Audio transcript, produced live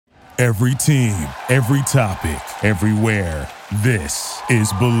Every team, every topic, everywhere. This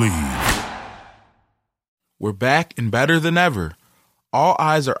is Believe. We're back and better than ever. All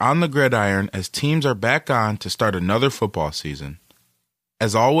eyes are on the gridiron as teams are back on to start another football season.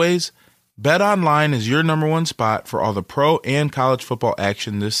 As always, BetOnline is your number one spot for all the pro and college football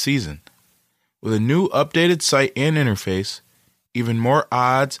action this season. With a new updated site and interface, even more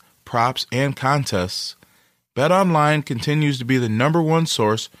odds, props, and contests, BetOnline continues to be the number one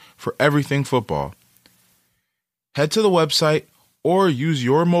source for everything football. Head to the website or use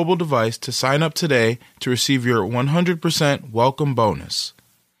your mobile device to sign up today to receive your 100% welcome bonus.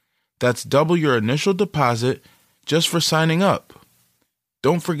 That's double your initial deposit just for signing up.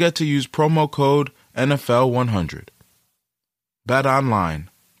 Don't forget to use promo code NFL100. BetOnline,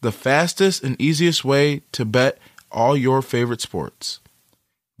 the fastest and easiest way to bet all your favorite sports.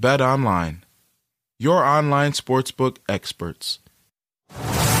 BetOnline, your online sportsbook experts.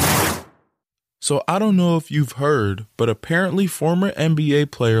 So I don't know if you've heard, but apparently former NBA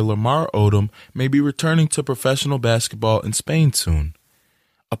player Lamar Odom may be returning to professional basketball in Spain soon.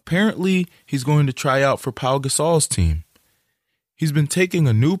 Apparently, he's going to try out for Pau Gasol's team. He's been taking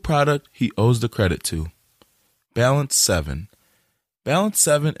a new product he owes the credit to, Balance 7. Balance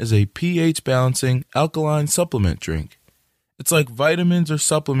 7 is a pH-balancing alkaline supplement drink. It's like vitamins or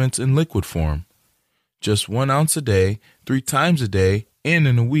supplements in liquid form. Just 1 ounce a day, 3 times a day, and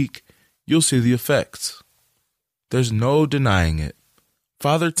in a week, you'll see the effects. There's no denying it.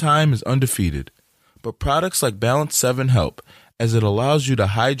 Father Time is undefeated, but products like Balance 7 help, as it allows you to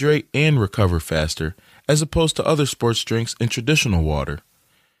hydrate and recover faster, as opposed to other sports drinks and traditional water.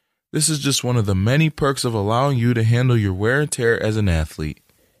 This is just one of the many perks of allowing you to handle your wear and tear as an athlete.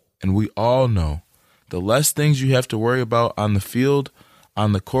 And we all know, the less things you have to worry about on the field,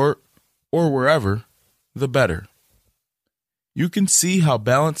 on the court, or wherever, the better. You can see how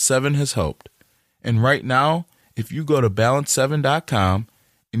Balance 7 has helped. And right now, if you go to balance7.com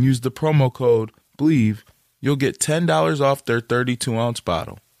and use the promo code BLEAV, you'll get $10 off their 32-ounce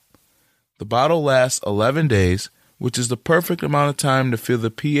bottle. The bottle lasts 11 days, which is the perfect amount of time to feel the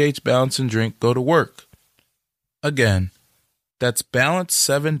pH balancing drink go to work. Again, that's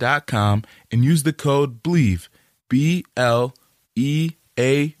balance7.com and use the code BLEAV, BLEAV,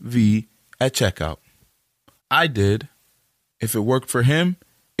 at checkout. I did. If it worked for him,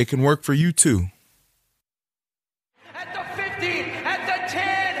 it can work for you too. At the 50, at the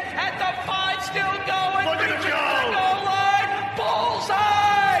 10, at the 5, still going. Look at him reaching go. for the goal line.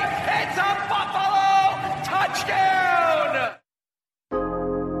 Bullseye! It's a Buffalo touchdown!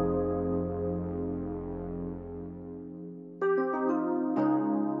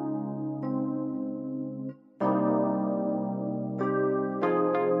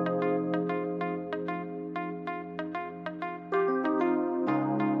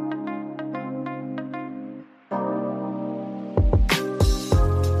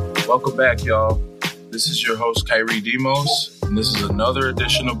 Welcome back, y'all. This is your host, Kyrie Demos, and this is another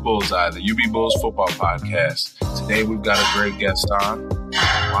edition of Bullseye, the UB Bulls football podcast. Today, we've got a great guest on,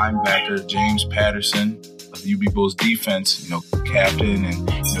 linebacker James Patterson of UB Bulls defense, captain, and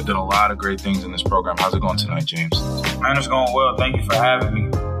done a lot of great things in this program. How's it going tonight, James? Man, it's going well. Thank you for having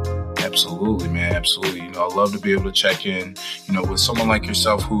me. Absolutely, man. Absolutely. I love to be able to check in, with someone like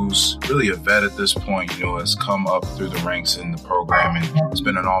yourself who's really a vet at this point, has come up through the ranks in the program and has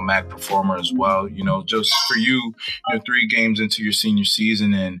been an all-MAC performer as well. Just for you, 3 games into your senior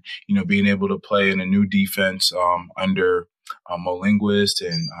season and, being able to play in a new defense under Mo Linguist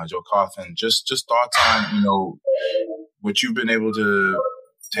and Joe Coughlin, just thoughts on, what you've been able to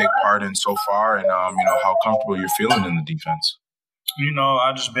take part in so far and, how comfortable you're feeling in the defense.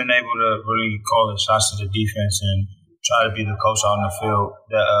 I've just been able to really call the shots to the defense and try to be the coach on the field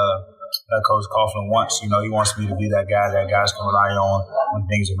that Coach Coughlin wants. He wants me to be that guy that guys can rely on when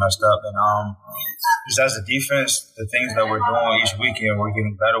things are messed up. And just as a defense, the things that we're doing each weekend we're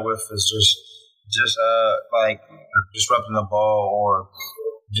getting better with is just like disrupting the ball or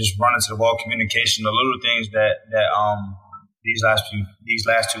just running to the ball, communication, the little things that these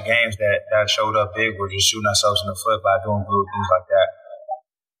last 2 games that showed up big, we're just shooting ourselves in the foot by doing little things like that.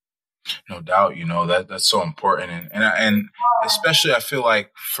 No doubt, that's so important, and especially I feel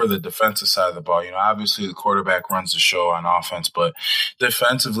like for the defensive side of the ball, obviously the quarterback runs the show on offense, but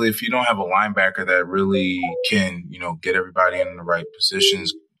defensively, if you don't have a linebacker that really can, get everybody in the right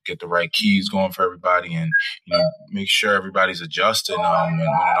positions, get the right keys going for everybody, and make sure everybody's adjusted when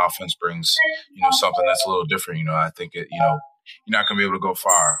an offense brings something that's a little different. I think it you're not gonna be able to go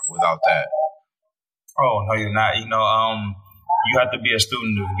far without that. Oh no, you're not. You have to be a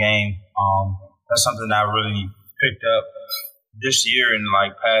student of the game. That's something I really picked up this year and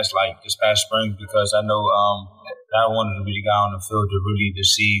this past spring, because I know that I wanted to be the guy on the field to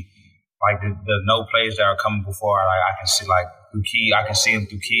see like the no plays that are coming before. Like I can see I can see them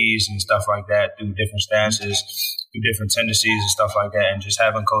through keys and stuff like that, through different stances, through different tendencies and stuff like that. And just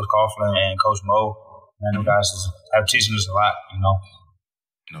having Coach Coughlin and Coach Mo, man, them guys have teaching us a lot,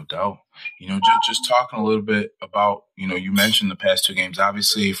 No doubt. Just talking a little bit about, you mentioned the past two games.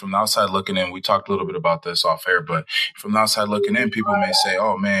 Obviously, from the outside looking in, we talked a little bit about this off air, but from the outside looking in, people may say,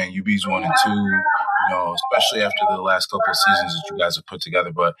 oh, man, UB's 1-2, especially after the last couple of seasons that you guys have put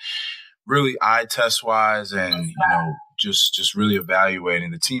together. But really eye test wise and, just really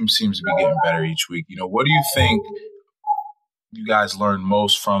evaluating, the team seems to be getting better each week. What do you think you guys learned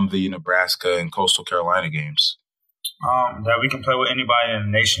most from the Nebraska and Coastal Carolina games? That we can play with anybody in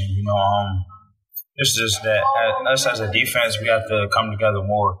the nation. It's just that us as a defense, we have to come together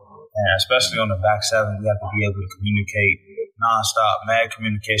more, and especially on the back seven, we have to be able to communicate nonstop, mad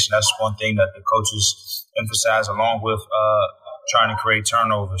communication. That's one thing that the coaches emphasize, along with trying to create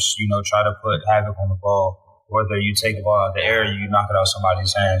turnovers. Try to put havoc on the ball. Whether you take the ball out of the air, or you knock it out of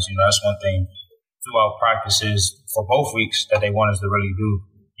somebody's hands. That's one thing throughout practices for both weeks that they want us to really do.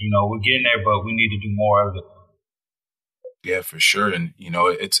 We're getting there, but we need to do more of it. Yeah, for sure. And,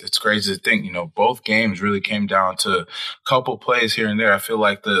 it's crazy to think, both games really came down to a couple plays here and there. I feel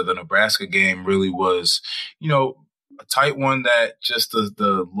like the Nebraska game really was, a tight one that just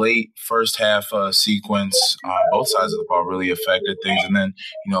the late first half sequence on both sides of the ball really affected things. And then,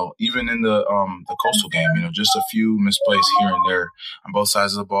 even in the Coastal game, just a few misplays here and there on both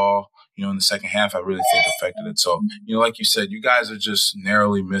sides of the ball. In the second half, I really think affected it. So, like you said, you guys are just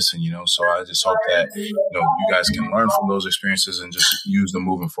narrowly missing, so I just hope that, you guys can learn from those experiences and just use them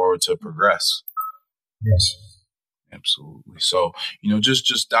moving forward to progress. Yes. Absolutely. So,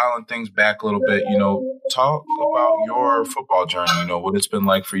 just dialing things back a little bit, talk about your football journey, what it's been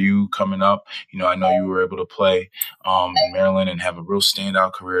like for you coming up. I know you were able to play in Maryland and have a real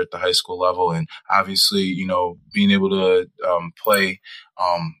standout career at the high school level. And obviously, being able to play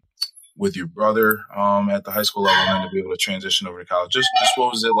with your brother at the high school level and then to be able to transition over to college. Just what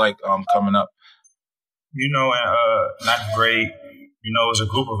was it like coming up? In ninth grade, it was a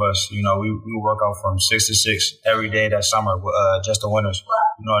group of us. We work out from 6 to 6 every day that summer with Just the Winners.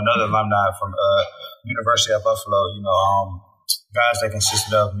 Another alumni from University of Buffalo, guys that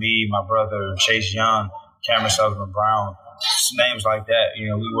consisted of me, my brother, Chase Young, Cameron Sullivan Brown, names like that.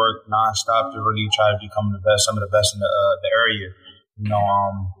 We work nonstop to really try to become some of the best in the area.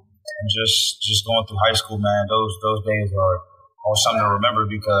 And just going through high school, man, those days are something to remember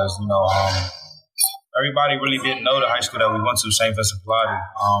because, everybody really didn't know the high school that we went to, St. Vincent Pallotti.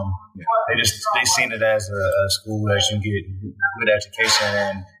 They seen it as a school that you get good education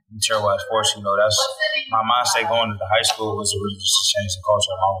and material sports. That's my mindset going to the high school was to really just change the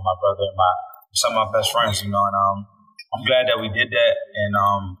culture along with my brother and some of my best friends, and I'm glad that we did that, and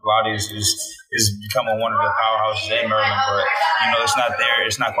Pallotti is becoming one of the powerhouses in Maryland. But it's not there;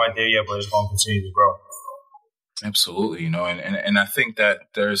 it's not quite there yet, but it's going to continue to grow. Absolutely, and I think that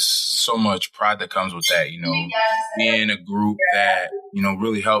there's so much pride that comes with that, being a group that,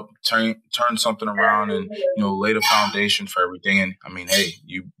 really helped turn something around and, lay the foundation for everything. And I mean, hey,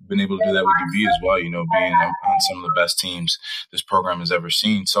 you've been able to do that with UB as well, being on some of the best teams this program has ever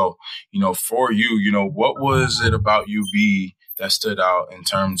seen. So, for you, what was it about UB that stood out in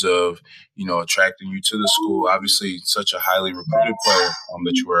terms of, attracting you to the school? Obviously, such a highly recruited player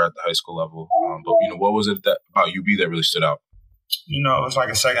that you were at the high school level. But, what was it about UB that really stood out? It was like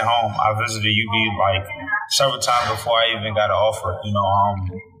a second home. I visited UB several times before I even got an offer,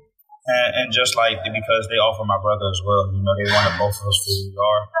 and just because they offered my brother as well, they wanted both of us for who we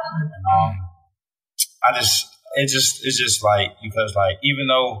are. And it's just even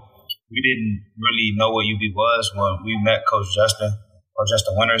though we didn't really know what UB was when we met Coach Justin or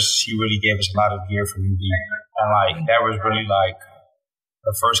Justin Winters, he really gave us a lot of gear for UB. And that was really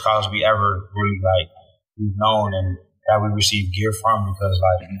the first college we ever really we've known and that we received gear from, because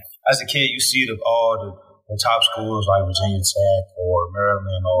as a kid you see all the top schools like Virginia Tech or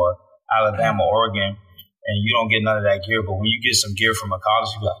Maryland or Alabama, Oregon, and you don't get none of that gear. But when you get some gear from a college,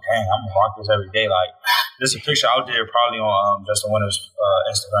 you're like, dang, I'm going to rock this every day. There's a picture out there probably on Justin Winters'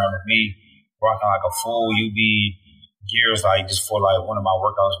 Instagram of me rocking a full UB gears just for one of my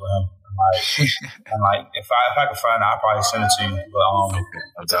workouts with him. And if I could find it, I'd probably send it to you. But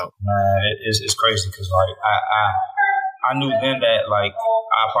no doubt. Man, it's crazy because I knew then that I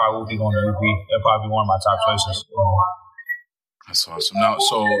probably would be going to UB. It'd probably be one of my top choices. That's awesome. Now,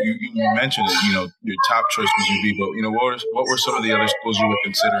 so you mentioned it, your top choice was UB, but, what were some of the other schools you were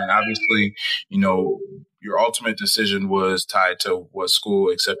considering? Obviously, your ultimate decision was tied to what school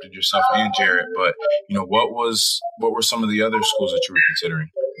accepted yourself and Jarrett, but, what were some of the other schools that you were considering?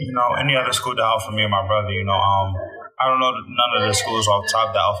 Any other school that offered me and my brother, I don't know none of the schools off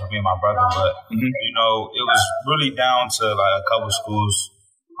top that offered me and my brother, but, it was really down to like a couple schools.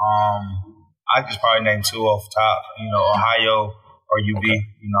 I just probably named two off top, Ohio or UB. Okay.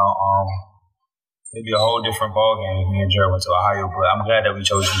 It'd be a whole different ballgame if me and Jared went to Ohio, but I'm glad that we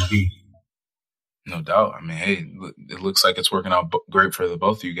chose UB. No doubt. I mean, hey, it looks like it's working out great for the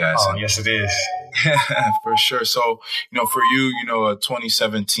both of you guys. Oh, yes, it is. For sure. So, for you, a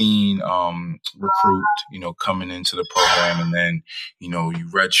 2017 recruit, coming into the program, and then, you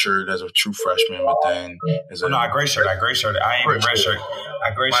redshirt as a true freshman, but then as I gray shirt. I ain't even red shirt.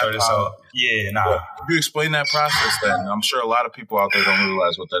 I gray shirted. So yeah, nah. Could you explain that process then? I'm sure a lot of people out there don't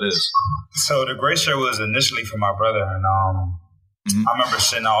realize what that is. So the gray shirt was initially for my brother, and I remember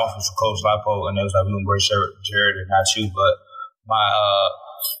sitting in the office with Coach Lipo, and it was like, we gonna gray shirt Jared and not you. But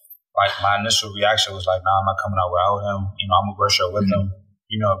my initial reaction was like, nah, I'm not coming out without him. I'm a gray shirt with him.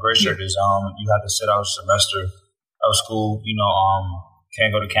 A gray shirt is you have to sit out a semester of school.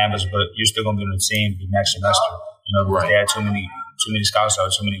 Can't go to campus, but you're still gonna be on the team the next semester. Right. They had too many scouts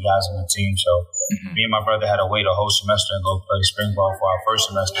out, too many guys on the team. So me and my brother had to wait a whole semester and go play spring ball for our first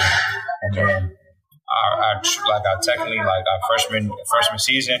semester, and then. Our freshman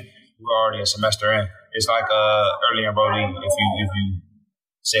season, we were already a semester in. It's like early enrollee if you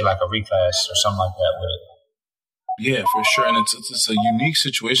say like a reclass or something like that with it. Yeah, for sure. And it's a unique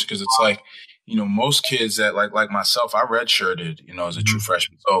situation because it's like, most kids that like myself, I redshirted, as a true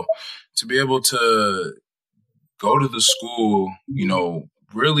freshman. So to be able to go to the school,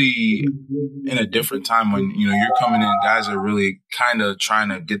 really in a different time when, you're coming in, guys are really kind of trying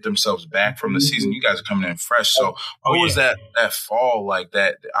to get themselves back from the season. You guys are coming in fresh. So what was that fall like?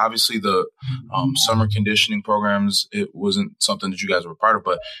 That obviously the summer conditioning programs, it wasn't something that you guys were part of,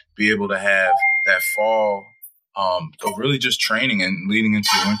 but be able to have that fall of really just training and leading into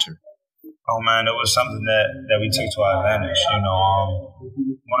the winter. Oh man, it was something that we took to our advantage.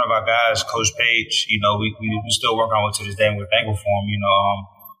 One of our guys, Coach Page, we still work on it to this day, and we're thankful for him.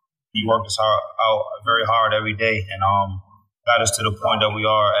 He worked us out very hard every day, and got us to the point that we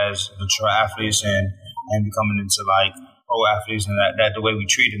are as mature athletes and becoming into like pro athletes, and that the way we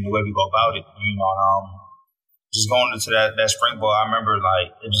treat them, the way we go about it. Just going into that spring ball, I remember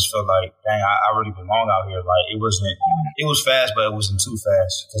like it just felt like, dang, I really belong out here. Like it was fast, but it wasn't too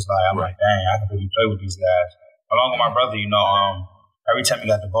fast. Because like I'm like, dang, I can really play with these guys. Along with my brother, every time he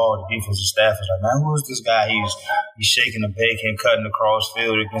got the ball, the defensive staff was like, man, who is this guy? He's shaking and baking, cutting across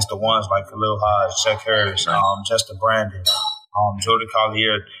field against the ones like Khalil Hodge, Chuck Harris, Justin Brandon, Jordan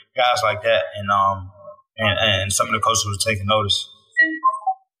Collier, guys like that, and some of the coaches were taking notice.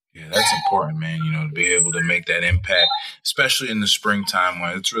 Yeah, that's important, man, to be able to make that impact, especially in the springtime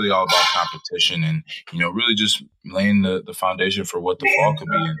when it's really all about competition and, really just laying the foundation for what the fall could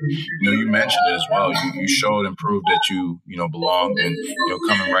be. And, you mentioned it as well. You showed and proved that you belonged and,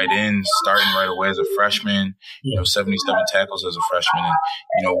 coming right in, starting right away as a freshman, 77 tackles as a freshman.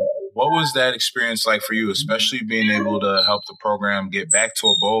 And, what was that experience like for you, especially being able to help the program get back to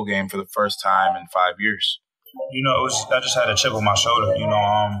a bowl game for the first time in 5 years? I just had a chip on my shoulder. They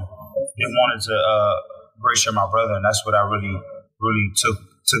wanted to gray shirt my brother, and that's what I really took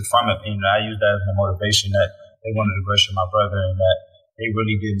from it. I used that as a motivation that they wanted to gray shirt my brother, and that they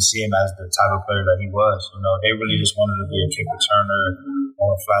really didn't see him as the type of player that he was. They really just wanted to be a kick returner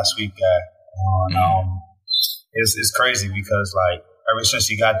or a flat sweep guy. It's crazy because like ever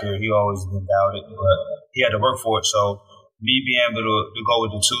since he got there, he always been doubted, but he had to work for it. So me being able to go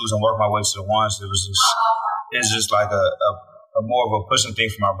with the twos and work my way to the ones, it's just like a more of a pushing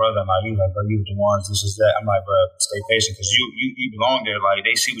thing for my brother. I'm like, he's like, bro, you with the ones, this is that. I'm like, bro, stay patient because you belong there. Like,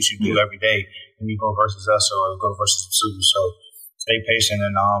 they see what you do every day when you go versus us or go versus the twos. So stay patient.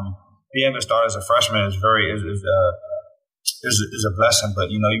 And being able to start as a freshman is a blessing. But,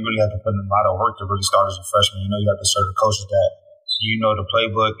 you really have to put in a lot of work to really start as a freshman. You have to serve the coaches that the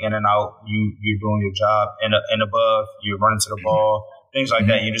playbook in and out. You're doing your job and above. You're running to the ball, things like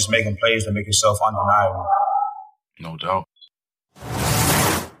that. You're just making plays to make yourself undeniable. No doubt.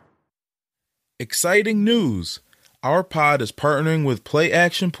 Exciting news! Our pod is partnering with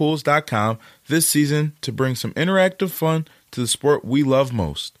PlayActionPools.com this season to bring some interactive fun to the sport we love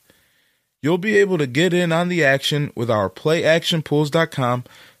most. You'll be able to get in on the action with our PlayActionPools.com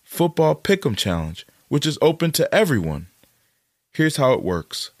Football Pick'em Challenge, which is open to everyone. Here's how it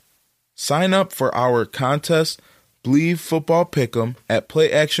works. Sign up for our contest, Believe Football Pick'em at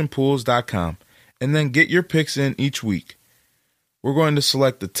playactionpools.com, and then get your picks in each week. We're going to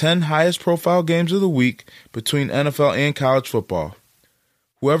select the 10 highest profile games of the week between NFL and college football.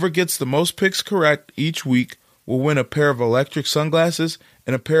 Whoever gets the most picks correct each week will win a pair of electric sunglasses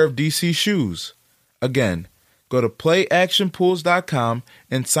and a pair of DC shoes. Again, go to playactionpools.com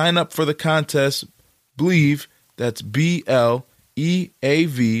and sign up for the contest Believe, that's BLEAV,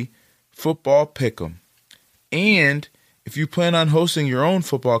 Football Pick'em. And if you plan on hosting your own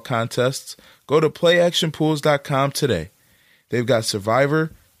football contests, go to playactionpools.com today. They've got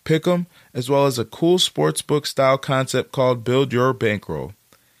Survivor, Pick'em, as well as a cool sportsbook style concept called Build Your Bankroll.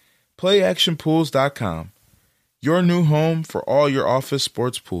 Playactionpools.com, your new home for all your office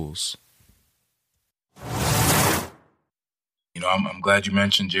sports pools. I'm glad you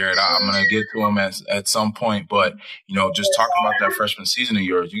mentioned Jared. I'm going to get to him at some point, but, just talking about that freshman season of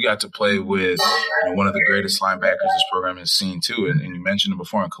yours, you got to play with one of the greatest linebackers this program has seen too. And you mentioned it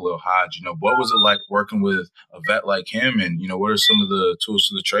before in Khalil Hodge. What was it like working with a vet like him? And, what are some of the tools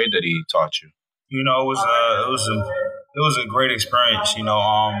to the trade that he taught you? It was a great experience,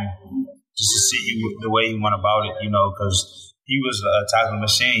 just to see the way he went about it, because he was a tackling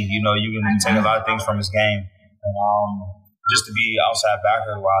machine. You can take a lot of things from his game. And, just to be outside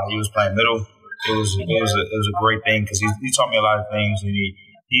backer while he was playing middle, it was a great thing because he taught me a lot of things, and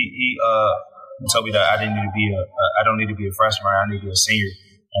he told me that I don't need to be a freshman, I need to be a senior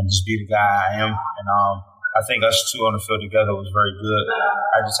and just be the guy I am. And I think us two on the field together was very good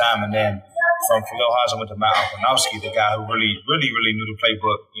at the time. And then from Khalil Hodge, I went to Matt Oponowski, the guy who really knew the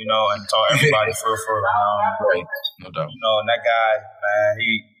playbook, and taught everybody for right, no doubt. And that guy, man,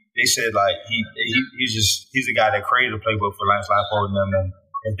 they said he's the guy that created the playbook for Lance Leipold and them. And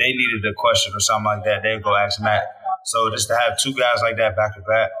if they needed a question or something like that, they'd go ask Matt. So just to have two guys like that back to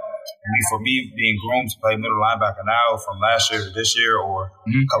back, for me being groomed to play middle linebacker now from last year to this year, or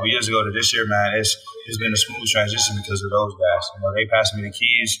a couple years ago to this year, man, it's been a smooth transition because of those guys. They passed me the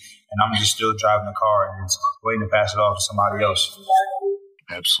keys, and I'm just still driving the car and it's waiting to pass it off to somebody else.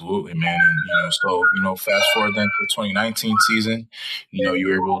 Absolutely, man. And, fast forward then to the 2019 season, you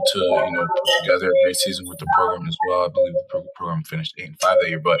were able to, put together a great season with the program as well. I believe the program finished 8-5 that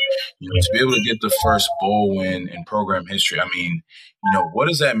year. But, to be able to get the first bowl win in program history, what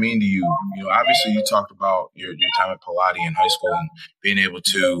does that mean to you? Obviously you talked about your time at Pilati in high school and being able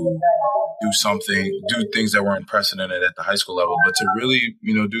to do things that were unprecedented at the high school level, but to really,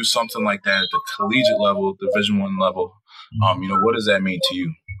 do something like that at the collegiate level, Division I level, what does that mean to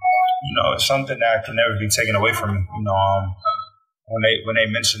you? It's something that can never be taken away from me. When they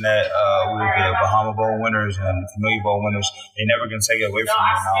mentioned that we would be Bahama Bowl winners and Familia Bowl winners, they never can take it away from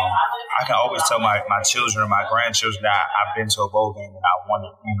me. I can always tell my children and my grandchildren that I've been to a bowl game and I won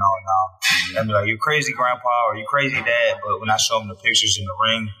it. And be like, "You're crazy, Grandpa," or "You're crazy, Dad." But when I show them the pictures in the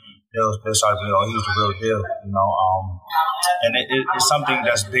ring, they'll start to be, "Oh, he was the real deal." And it's something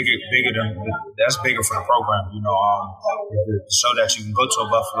that's bigger for the program. To show that you can go to a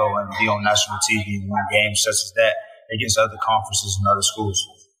Buffalo and be on national TV and win games such as that against other conferences and other schools.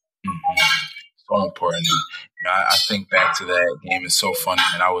 Mm-hmm. So important. I think back to that game. It's so funny.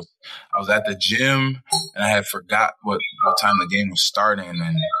 And I was at the gym and I had forgot what time the game was starting,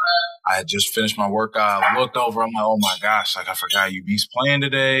 and I had just finished my workout. I looked over. I'm like, oh my gosh! I forgot UB's playing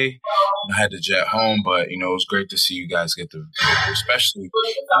today. I had to jet home, but it was great to see you guys get to, especially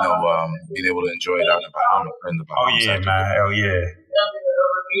being able to enjoy it out in the Bahamas. Oh yeah, man! Oh yeah.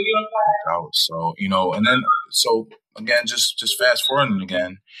 So and then again, just fast forwarding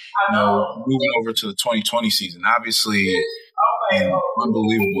again, moving over to the 2020 season. Obviously, an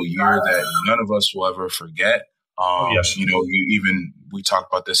unbelievable year that none of us will ever forget. Yes. We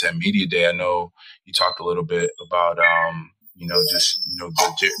talked about this at Media Day. I know you talked a little bit about the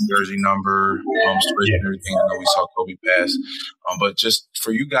jersey number, and everything. I know we saw Kobe pass, but just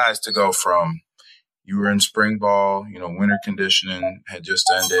for you guys to go from, you were in spring ball, winter conditioning had just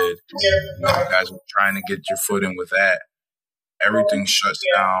ended. You guys were trying to get your foot in with that. Everything shuts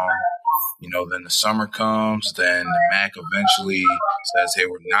down. Then the summer comes. Then the MAC eventually says, "Hey,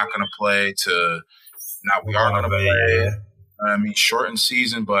 we're not going to play." To now we are going to play. Shortened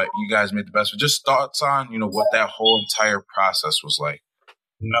season, but you guys made the best. But just thoughts on what that whole entire process was like.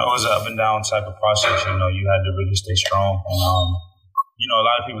 It was an up and down type of process. You had to really stay strong. And, a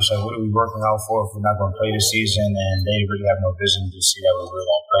lot of people say, "What are we working out for if we're not going to play this season?" And they really have no vision to see that we were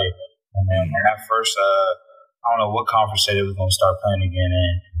going to play. And then at first, I don't know what conference said they were going to start playing again.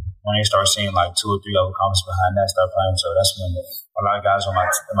 And when they start seeing like 2 or 3 other conferences behind that start playing, so that's when a lot of guys on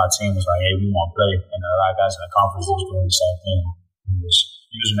my team was like, "Hey, we want to play." And a lot of guys in the conference was doing the same thing.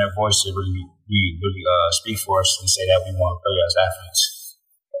 using their voice to really speak for us and say that we want to play as athletes.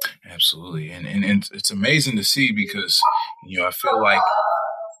 Absolutely. And it's amazing to see because, I feel like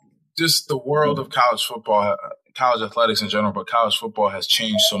just the world of college football, college athletics in general, but college football has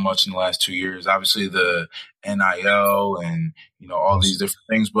changed so much in the last 2 years. Obviously the NIL and, all these different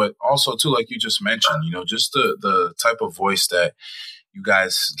things, but also too, like you just mentioned, just the type of voice that you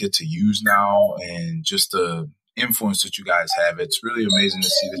guys get to use now and just the influence that you guys have. It's really amazing to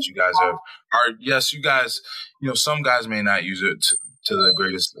see that you guys you guys, some guys may not use it to the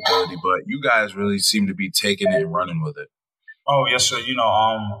greatest ability, but you guys really seem to be taking it and running with it. Oh, yes, sir.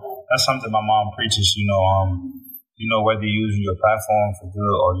 That's something my mom preaches, whether you're using your platform for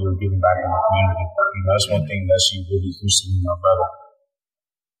good or you're giving back in the community. That's one thing that she really preaches to me, my brother.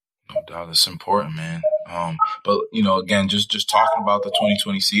 No doubt. That's important, man. But, again, just talking about the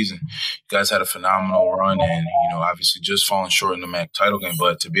 2020 season, you guys had a phenomenal run and, obviously just falling short in the MAC title game.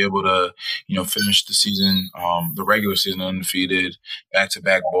 But to be able to, finish the season, the regular season undefeated,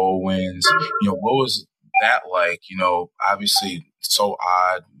 back-to-back bowl wins, what was that like? Obviously so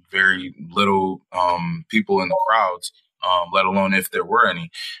odd, very little people in the crowds, let alone if there were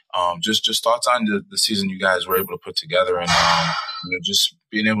any. Just thoughts on the season you guys were able to put together and, just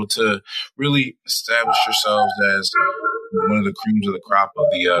being able to really establish yourselves as one of the creams of the crop of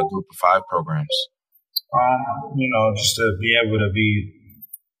the Group of Five programs. Just to be able to be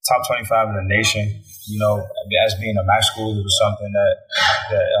top 25 in the nation, as being a MAC school, it was something that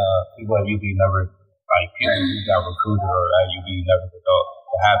people at UB never, like people who got recruited or at UB never thought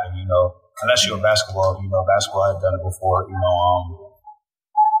would happen, unless you're basketball, basketball had done it before,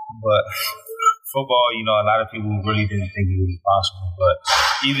 but football, a lot of people really didn't think it was possible, but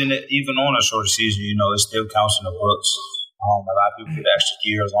even on a short season, it still counts in the books. A lot of people get extra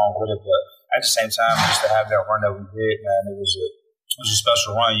years along with it, but at the same time, just to have that run that we did, man, it was a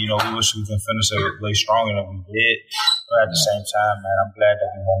special run. We wish we could finish it way stronger than we did, but at the same time, man, I'm glad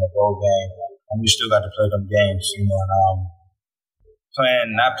that we won the bowl game, and we still got to play them games, and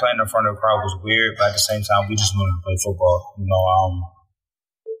not playing in front of the crowd was weird, but at the same time, we just wanted to play football, and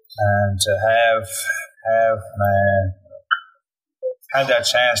to have that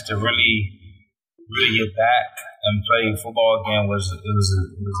chance to really get back and play football again was a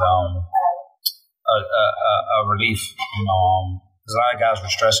relief, because a lot of guys were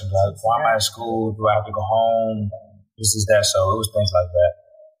stressing, like, why am I at school? Do I have to go home? This is that. So it was things like that.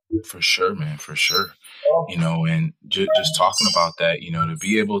 For sure, man, for sure. And just talking about that, to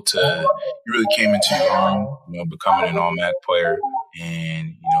be able to, you really came into your own, becoming an all-MAC player.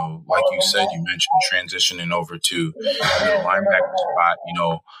 And, like you said, you mentioned transitioning over to the linebacker spot.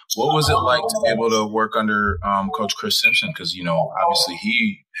 What was it like to be able to work under Coach Chris Simpson? Because, obviously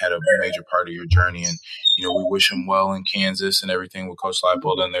he had a major part of your journey. And, we wish him well in Kansas and everything with Coach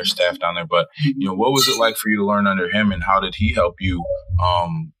Leipold and their staff down there. But, what was it like for you to learn under him, and how did he help you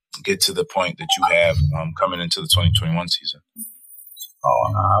get to the point that you have coming into the 2021 season? Oh,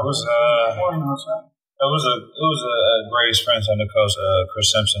 no, it was a great experience under Coach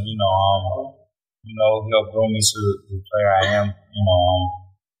Chris Simpson. He helped groom me to the player I am.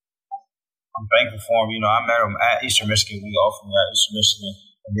 I'm thankful for him. I met him at Eastern Michigan. We offered me at Eastern Michigan,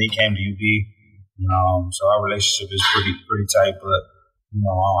 and then he came to UB. So our relationship is pretty tight. But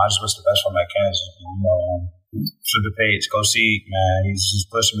I just wish the best for him at Kansas. Flip the page, go see, man. He's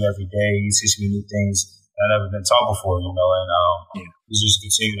pushing me every day. He's teaching me new things that I've never been taught before, and he's just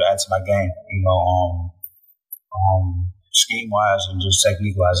continue to add to my game, scheme-wise and just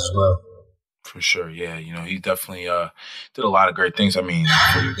technique-wise as well. For sure, yeah. He definitely did a lot of great things. I mean,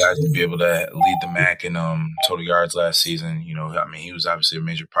 for you guys to be able to lead the MAC in total yards last season, he was obviously a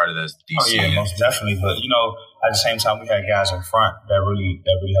major part of that DC. Oh, yeah, most definitely. But, at the same time, we had guys in front that really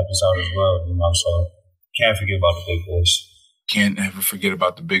helped us out as well, so can't forget about the big boys. Can't ever forget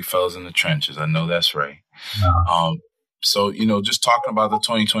about the big fellas in the trenches. I know that's right. No. So, just talking about the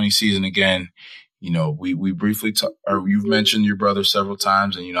 2020 season again, we briefly you've mentioned your brother several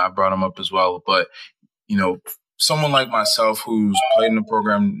times, and, I brought him up as well. But, someone like myself who's played in the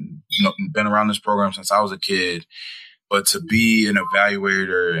program, been around this program since I was a kid, but to be an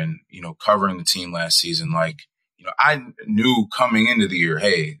evaluator and, covering the team last season, I knew coming into the year,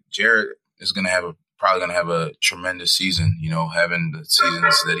 hey, Jarrett is probably going to have a tremendous season, having the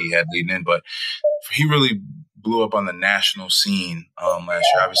seasons that he had leading in. But he really blew up on the national scene last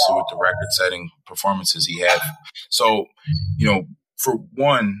year, obviously with the record-setting performances he had. So, for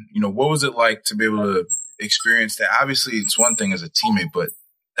one, what was it like to be able to experience that? Obviously, it's one thing as a teammate, but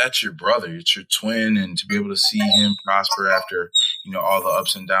that's your brother. It's your twin, and to be able to see him prosper after, all the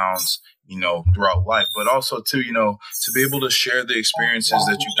ups and downs, throughout life, but also too, to be able to share the experiences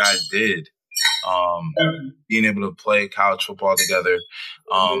that you guys did, being able to play college football together,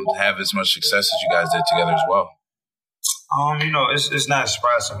 to have as much success as you guys did together as well. It's not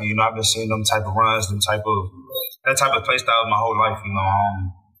surprising to me. I've been seeing them type of runs, that type of play style my whole life.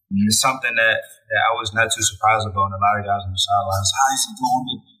 It's something that I was not too surprised about. And a lot of guys on the sidelines, how is he doing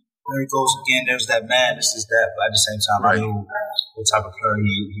it? There he goes again. There's that man. This is that. But at the same time, I knew what type of player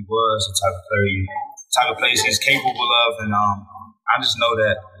he was, the type of plays he's capable of, and I just know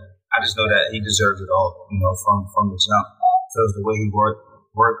that he deserves it all. From the jump, because the way he worked,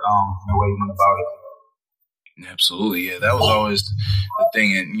 the way he went about it. Absolutely, yeah. That was always the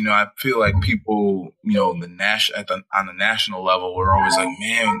thing, and I feel like people, on the national level, we're always like,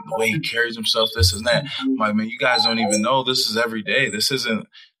 man, the way he carries himself, this and that. I'm like, man, you guys don't even know this is every day. This isn't,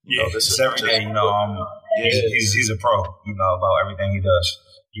 this is every day. He's a pro, about everything he does.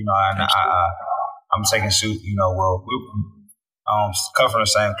 And I'm taking suit. We're cut from the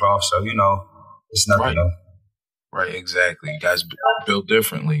same cloth, so it's nothing new. Right, exactly. You guys built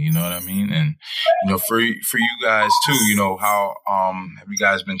differently, you know what I mean? And, for you guys too, how have you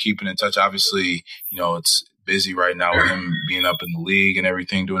guys been keeping in touch? Obviously, it's busy right now with him being up in the league and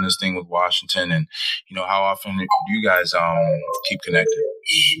everything, doing his thing with Washington. And, how often do you guys keep connected?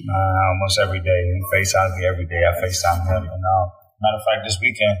 Almost every day. He FaceTimes me every day. I FaceTime him. And matter of fact, this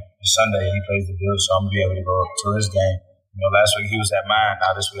weekend, Sunday, he plays the Bills, so I'm going to be able to go to his game. Last week he was at mine.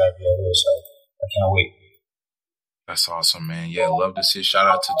 Now this week I'll be at his, so I can't wait. That's awesome, man. Yeah, love to see it. Shout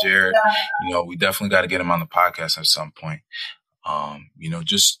out to Jared. We definitely got to get him on the podcast at some point.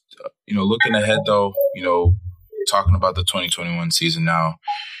 Looking ahead though, talking about the 2021 season now,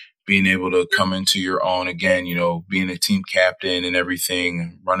 being able to come into your own again, being a team captain and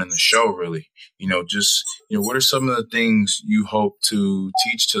everything, running the show really, what are some of the things you hope to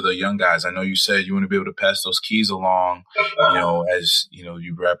teach to the young guys? I know you said you want to be able to pass those keys along, as,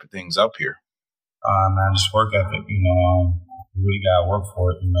 you wrap things up here. Man, just work ethic, you really got to work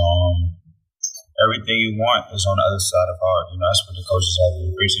for it, everything you want is on the other side of hard, that's what the coaches have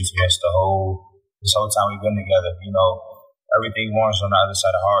been preaching to us this whole time we've been together, everything you want is on the other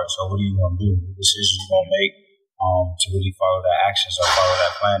side of hard, so what are you going to do? The decisions you're going to make to really follow that actions or follow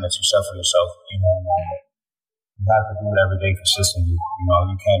that plan that you set for yourself, you have to do it every day consistently,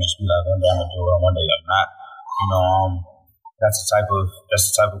 you can't just be like one day I'm going to do it and one day I'm not, That's the type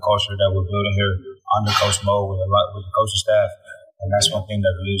of culture that we're building here under Coach Mo with the coaching staff, and that's one thing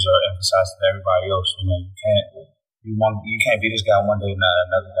that the leaders are emphasizing to everybody else. You can't be this guy one day and not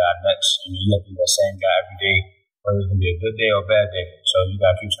another guy next. You have to be that same guy every day, whether it's gonna be a good day or a bad day. So you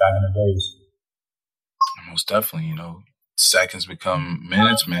gotta keep stacking the days. Most definitely, seconds become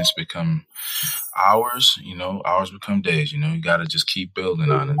minutes, minutes become hours. Hours become days. You gotta just keep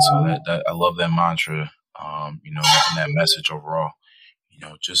building on it. So that I love that mantra. And that message overall,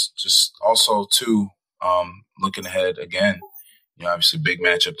 just also too, looking ahead again, obviously big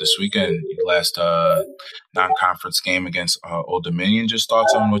matchup this weekend, last non-conference game against Old Dominion. Just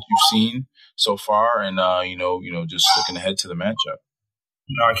thoughts on what you've seen so far, and just looking ahead to the matchup.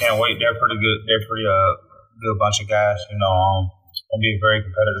 I can't wait. They're pretty good. They're pretty good bunch of guys. It'll be a very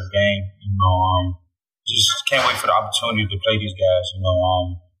competitive game. Just can't wait for the opportunity to play these guys.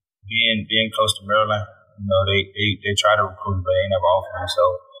 Being close to Maryland. They try to recruit, but they ain't never offer me. So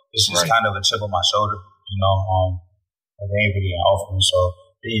it's just kind of a chip on my shoulder, they ain't really offer me. So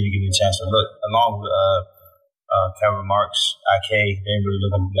they didn't even give me a chance to look. Along with Kevin Marks, IK, they ain't really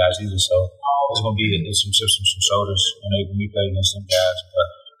looking at the guys either. So it's going to be some chips on some shoulders when we play against them guys. But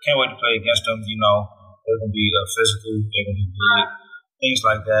can't wait to play against them. They're going to be physical. They're going to be big. Things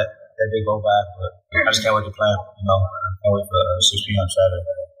like that they go by. But I just can't wait to play them. I can't wait for 6 p.m. Saturday.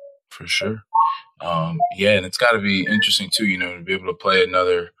 For sure. And it's got to be interesting too, to be able to play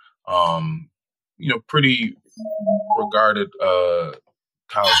another, pretty regarded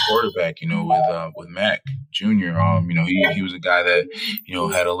college quarterback, with Mac Jr. He was a guy that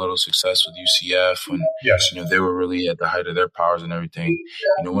had a little success with UCF, and yes. They were really at the height of their powers and everything.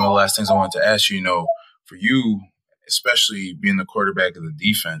 One of the last things I wanted to ask you, for you, especially being the quarterback of the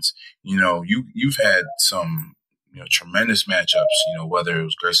defense, you've had some tremendous matchups, whether it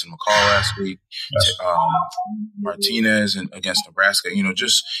was Grayson McCall last week, Martinez and against Nebraska,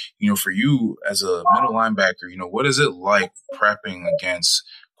 for you as a middle linebacker, what is it like prepping against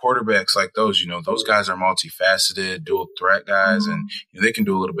quarterbacks like those? Those guys are multifaceted, dual threat guys, and they can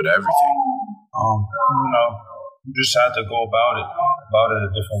do a little bit of everything. You just have to go about it a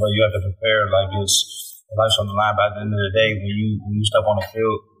different way. You have to prepare like it's life's on the line. But at the end of the day, when you step on the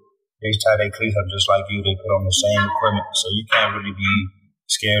field, they tie their cleats up just like you. They put on the same equipment, so you can't really be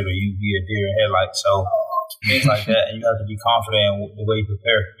scared or you be a deer in headlights. So things like that, and you have to be confident in the way you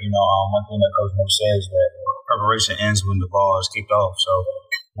prepare. One thing that Coach Mo says is that preparation ends when the ball is kicked off. So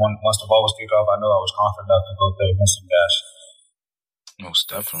once the ball was kicked off, I know I was confident enough to go play against some guys. Most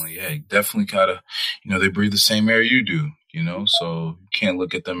definitely, yeah. You definitely gotta, they breathe the same air you do, so you can't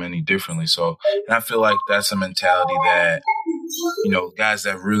look at them any differently. So, and I feel like that's a mentality that, guys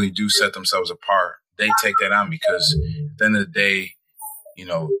that really do set themselves apart, they take that on, because at the end of the day,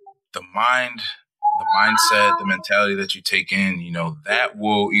 the mindset, the mentality that you take in, that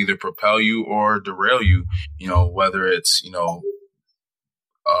will either propel you or derail you, whether it's,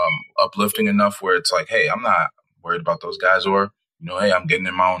 uplifting enough where it's like, hey, I'm not worried about those guys, or, hey, I'm getting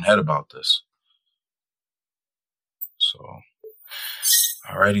in my own head about this. So,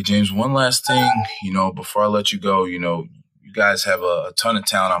 all righty, James, one last thing, before I let you go, you guys have a ton of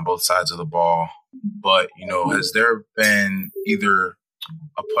talent on both sides of the ball, but, has there been either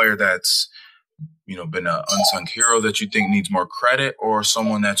a player that's, been an unsung hero that you think needs more credit, or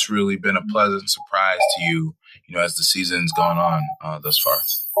someone that's really been a pleasant surprise to you, as the season's gone on thus far?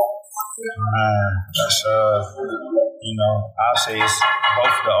 I'll say it's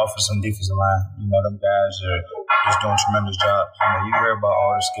both the offensive and defensive line. Them guys are just doing tremendous jobs. You hear about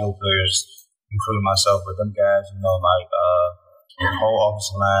all the skill players, including myself, but them guys, the whole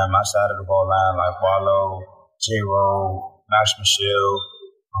offensive line, my side of the ball line, like Wallow, J-Roll, Max Michelle,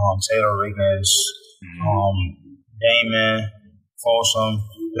 Taylor Riggins, Damon, Folsom,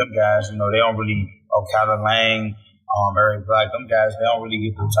 them guys, they don't really, Calvin Lang, Eric Black, them guys, they don't really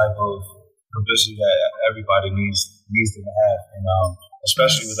get the type of publicity that everybody needs them to have, and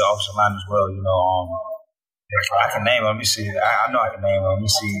especially with the offensive line as well. I can name them. Let me see. I know I can name them. Let me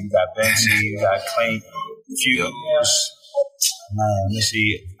see. You got Benzie, you got Clint, Fuse, let me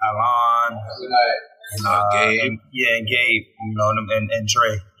see, Alon, Gabe. And Gabe, and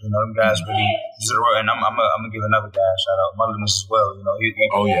Dre. Them guys really zero. And I'm gonna give another guy a shout out, Mullins as well. He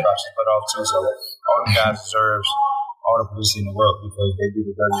drops his foot off too. So all them guys deserves all the publicity in the world, because they do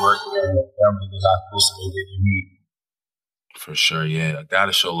the dirty work and they don't really get a lot of publicity that you need. For sure, yeah. I got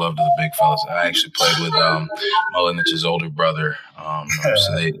to show love to the big fellas. I actually played with Mulline's older brother.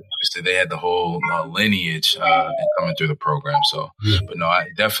 So they had the whole lineage coming through the program. So, but no, I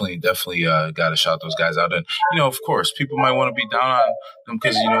definitely got to shout those guys out. And, of course, people might want to be down on them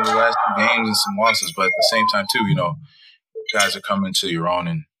because, the last 2 games and some losses. But at the same time, too, guys are coming to your own,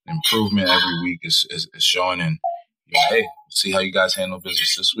 and improvement every week is showing. And, hey, see how you guys handle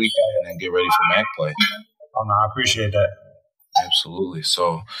business this week, and then get ready for MAC play. Oh, no, I appreciate that. Absolutely.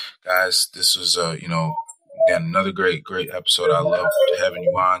 So, guys, this was, again, another great episode. I love having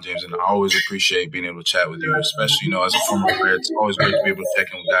you on, James, and I always appreciate being able to chat with you, especially, as a former player. It's always great to be able to check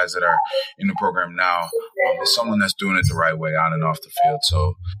in with guys that are in the program now. As someone that's doing it the right way on and off the field.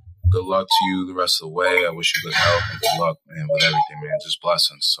 So, good luck to you the rest of the way. I wish you good health and good luck, man, with everything, man. Just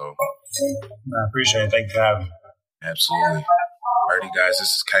blessings. So, I appreciate it. Thank you for having me. Absolutely. Alrighty, guys, this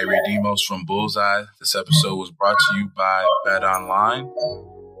is Kyrie Demos from Bullseye. This episode was brought to you by Bet Online.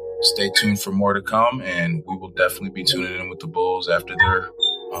 Stay tuned for more to come, and we will definitely be tuning in with the Bulls after their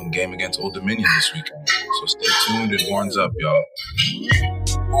game against Old Dominion this weekend. So stay tuned and horns up, y'all.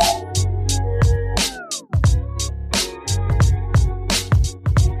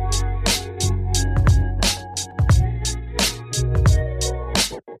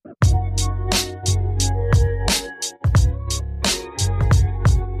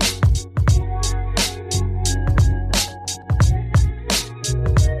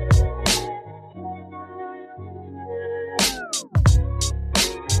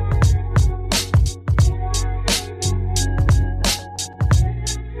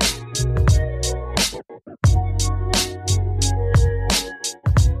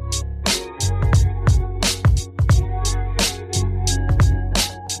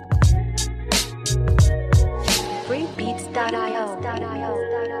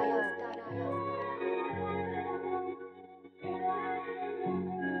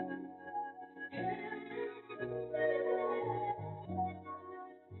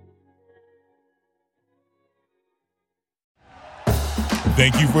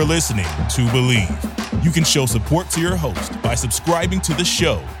 Thank you for listening to Believe. You can show support to your host by subscribing to the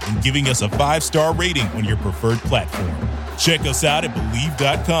show and giving us a 5-star rating on your preferred platform. Check us out at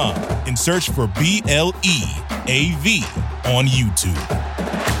Believe.com and search for BLEAV on YouTube.